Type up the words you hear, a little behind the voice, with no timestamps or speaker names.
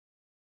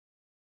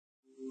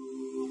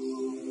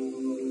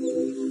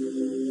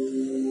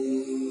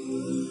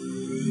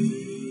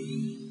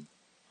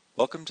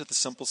Welcome to the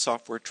Simple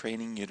Software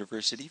Training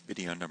University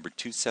video number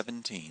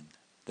 217,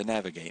 the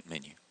Navigate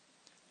menu.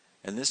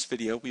 In this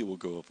video we will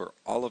go over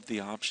all of the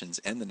options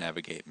in the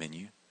Navigate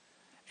menu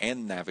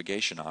and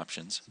navigation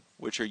options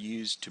which are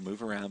used to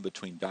move around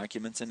between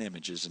documents and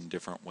images in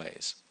different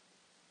ways.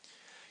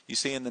 You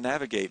see in the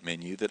Navigate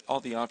menu that all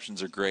the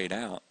options are grayed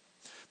out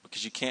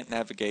because you can't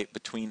navigate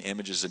between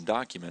images and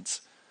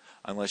documents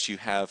unless you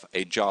have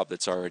a job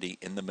that's already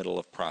in the middle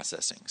of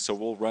processing. So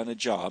we'll run a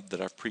job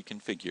that I've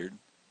pre-configured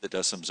that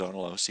does some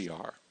zonal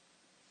OCR.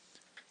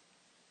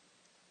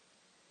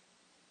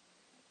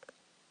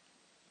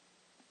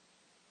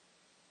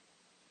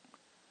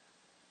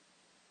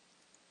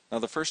 Now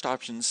the first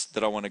options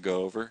that I want to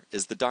go over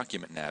is the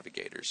document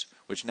navigators,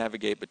 which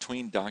navigate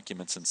between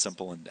documents in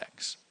Simple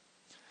Index.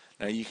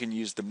 Now you can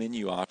use the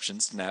menu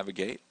options to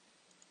navigate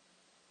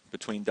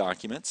between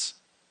documents,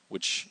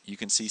 which you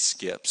can see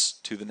skips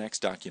to the next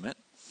document,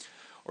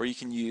 or you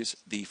can use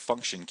the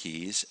function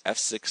keys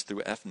F6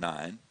 through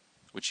F9,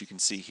 which you can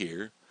see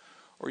here,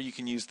 or you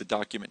can use the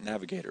document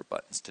navigator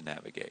buttons to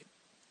navigate.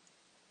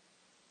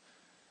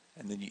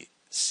 And then you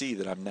see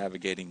that I'm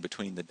navigating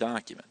between the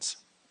documents.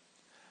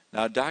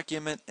 Now a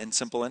document in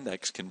Simple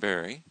Index can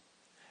vary.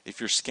 If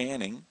you're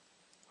scanning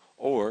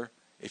or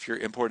if you're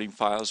importing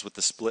files with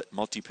the split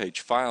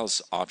multi-page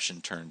files option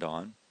turned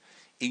on,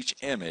 each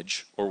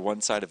image or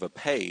one side of a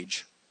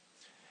page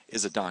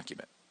is a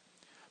document.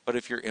 But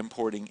if you're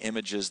importing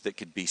images that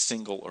could be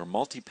single or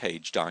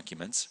multi-page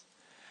documents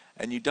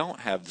and you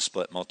don't have the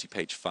split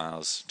multi-page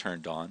files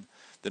turned on,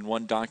 then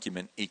one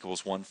document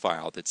equals one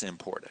file that's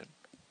imported.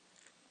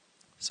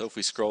 So if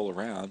we scroll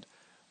around,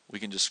 we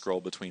can just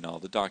scroll between all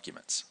the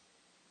documents.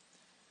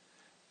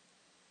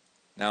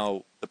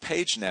 Now the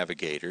page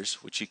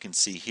navigators, which you can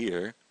see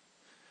here,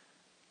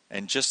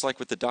 and just like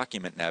with the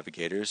document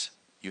navigators,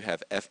 you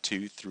have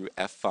F2 through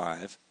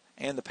F5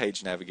 and the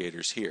page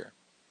navigators here.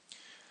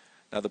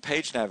 Now the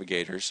page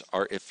navigators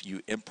are if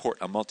you import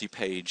a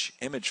multi-page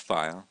image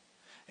file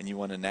and you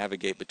want to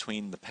navigate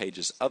between the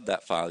pages of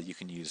that file, you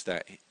can use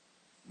that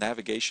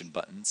navigation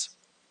buttons,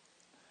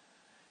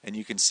 and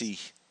you can see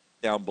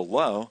down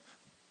below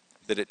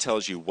that it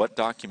tells you what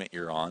document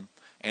you're on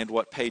and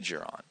what page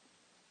you're on.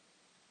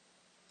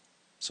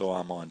 So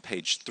I'm on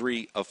page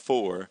 3 of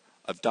 4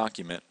 of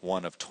document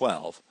 1 of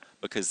 12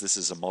 because this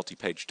is a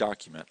multi-page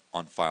document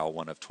on file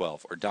 1 of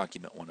 12 or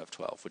document 1 of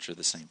 12, which are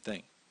the same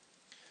thing.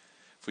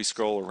 If we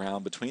scroll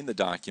around between the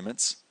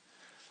documents,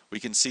 we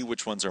can see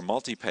which ones are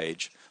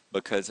multi-page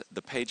because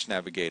the page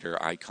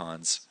navigator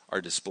icons are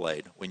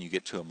displayed when you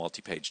get to a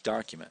multi-page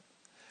document.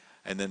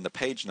 And then the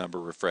page number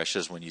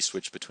refreshes when you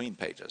switch between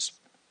pages.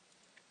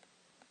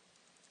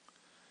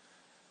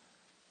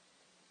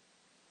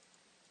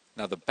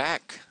 Now the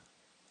back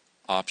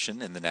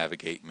option in the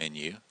Navigate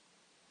menu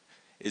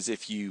is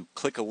if you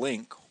click a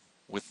link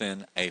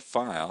within a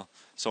file.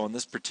 So on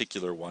this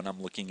particular one,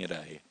 I'm looking at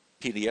a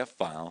PDF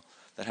file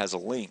that has a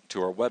link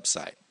to our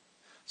website.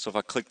 So if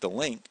I click the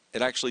link,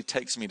 it actually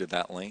takes me to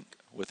that link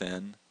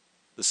within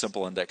the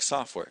Simple Index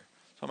software.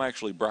 So I'm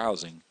actually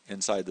browsing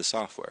inside the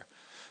software.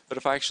 But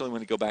if I actually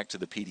want to go back to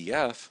the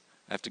PDF,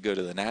 I have to go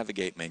to the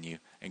Navigate menu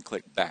and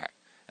click back,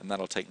 and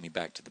that'll take me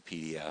back to the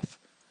PDF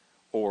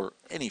or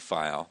any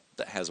file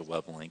that has a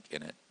web link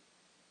in it.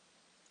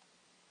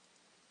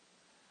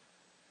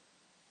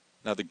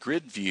 Now the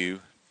grid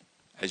view,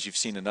 as you've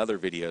seen in other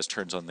videos,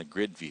 turns on the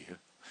grid view.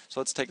 So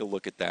let's take a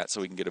look at that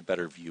so we can get a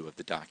better view of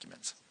the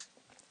documents.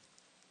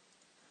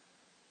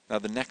 Now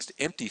the next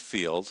empty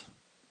field,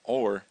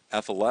 or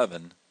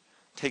F11,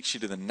 takes you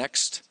to the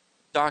next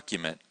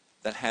document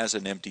that has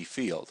an empty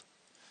field.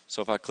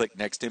 So if I click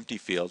next empty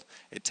field,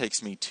 it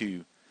takes me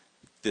to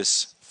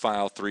this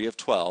file 3 of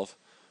 12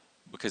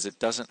 because it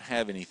doesn't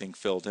have anything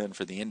filled in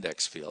for the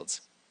index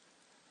fields.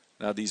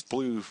 Now these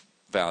blue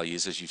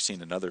values, as you've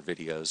seen in other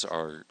videos,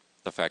 are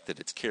the fact that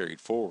it's carried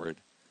forward,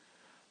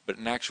 but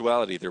in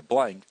actuality they're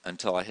blank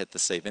until I hit the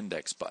Save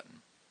Index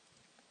button.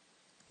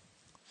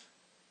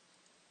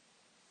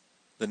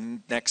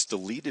 The next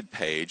deleted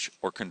page,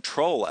 or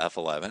Control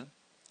F11,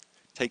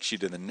 takes you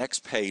to the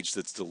next page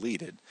that's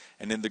deleted,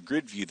 and in the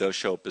grid view those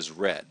show up as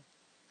red.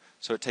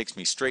 So it takes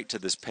me straight to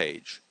this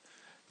page.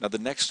 Now the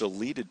next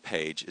deleted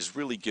page is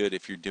really good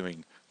if you're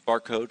doing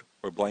barcode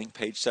or blank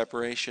page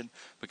separation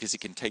because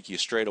it can take you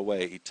straight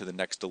away to the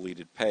next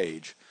deleted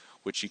page,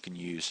 which you can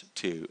use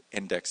to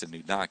index a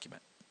new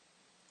document.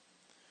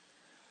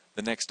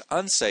 The next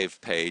unsaved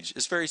page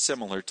is very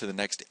similar to the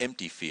next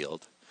empty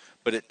field,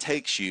 but it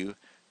takes you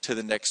to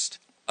the next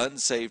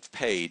unsaved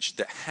page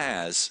that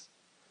has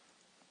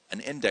an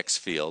index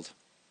field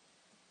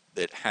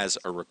that has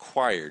a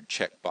required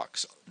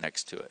checkbox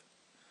next to it.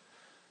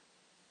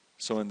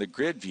 So in the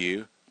grid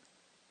view,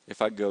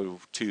 if I go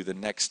to the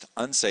next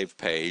unsaved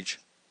page,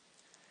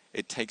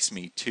 it takes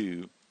me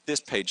to this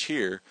page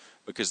here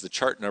because the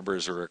chart number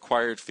is a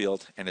required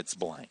field and it's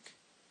blank.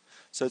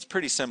 So it's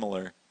pretty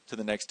similar to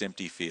the next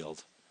empty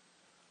field,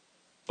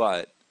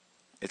 but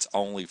it's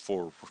only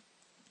for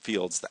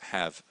fields that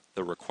have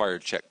the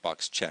required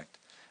checkbox checked.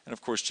 And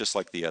of course, just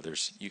like the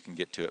others, you can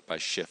get to it by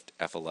Shift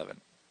F11.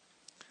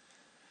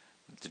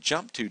 The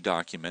Jump to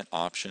document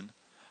option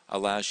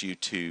allows you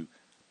to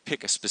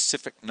pick a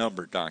specific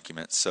number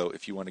document. So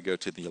if you want to go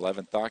to the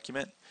 11th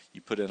document,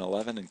 you put in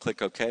 11 and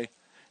click OK,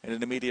 and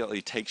it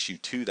immediately takes you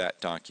to that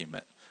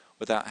document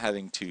without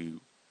having to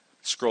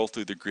scroll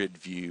through the grid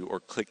view or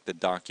click the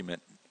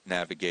document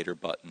navigator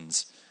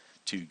buttons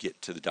to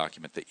get to the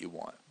document that you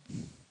want.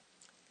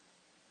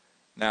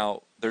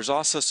 Now, there's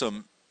also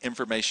some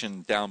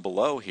information down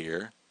below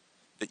here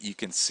that you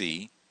can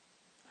see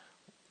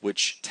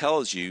which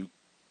tells you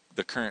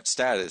the current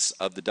status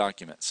of the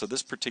document. So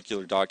this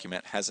particular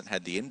document hasn't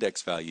had the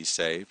index values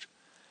saved,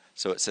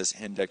 so it says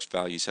index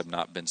values have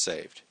not been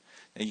saved.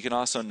 And you can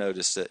also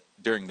notice that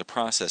during the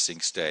processing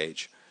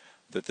stage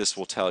that this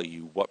will tell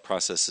you what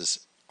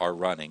processes are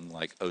running,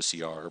 like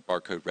OCR,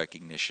 barcode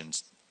recognition,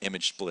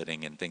 image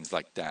splitting, and things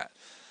like that.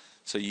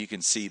 So you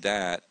can see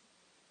that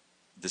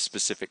the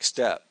specific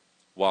step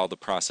while the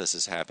process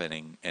is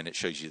happening, and it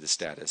shows you the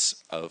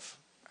status of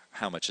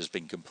how much has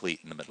been complete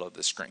in the middle of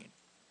the screen.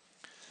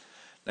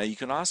 Now you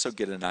can also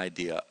get an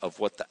idea of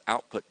what the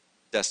output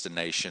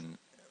destination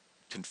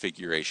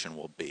configuration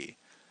will be.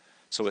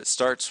 So it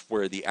starts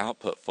where the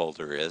output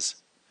folder is,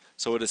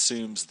 so it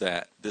assumes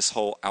that this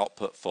whole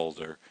output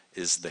folder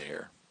is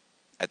there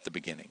at the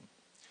beginning.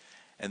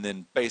 And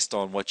then based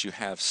on what you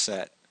have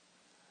set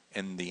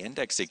in the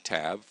indexing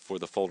tab for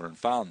the folder and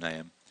file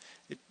name,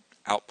 it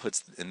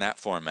outputs in that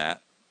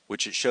format,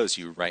 which it shows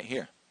you right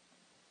here.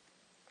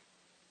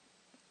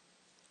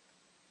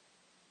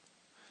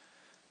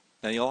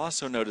 Now you'll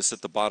also notice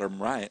at the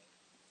bottom right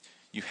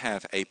you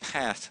have a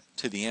path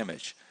to the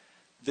image.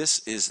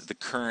 This is the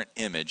current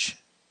image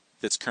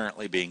that's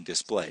currently being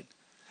displayed.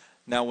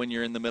 Now when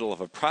you're in the middle of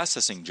a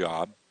processing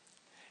job,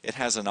 it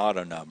has an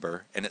auto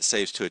number and it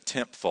saves to a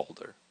temp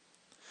folder.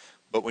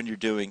 But when you're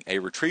doing a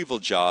retrieval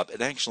job,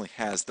 it actually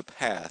has the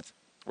path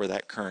where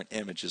that current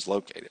image is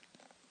located.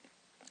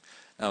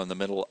 Now in the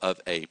middle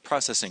of a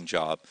processing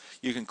job,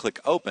 you can click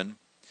open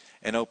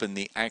and open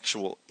the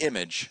actual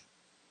image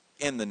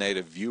in the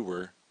native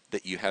viewer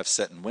that you have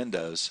set in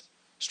Windows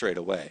straight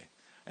away.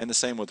 And the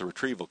same with the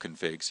retrieval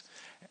configs.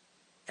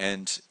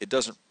 And it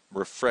doesn't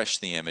refresh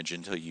the image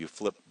until you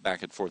flip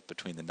back and forth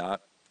between the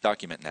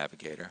document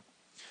navigator.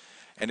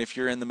 And if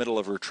you're in the middle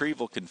of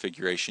retrieval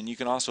configuration, you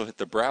can also hit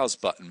the browse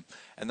button,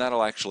 and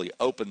that'll actually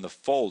open the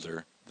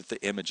folder that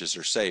the images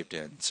are saved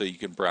in, so you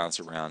can browse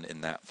around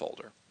in that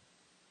folder.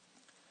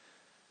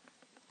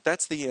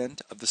 That's the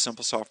end of the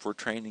Simple Software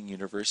Training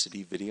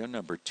University video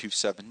number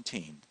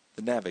 217,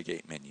 the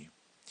Navigate menu.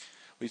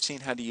 We've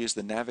seen how to use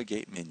the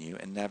Navigate menu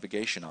and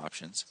navigation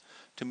options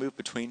to move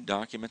between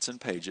documents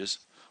and pages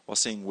while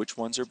seeing which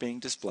ones are being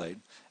displayed,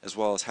 as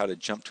well as how to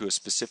jump to a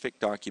specific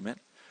document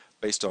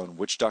based on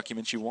which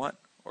document you want,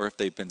 or if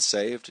they've been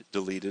saved,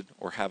 deleted,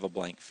 or have a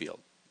blank field.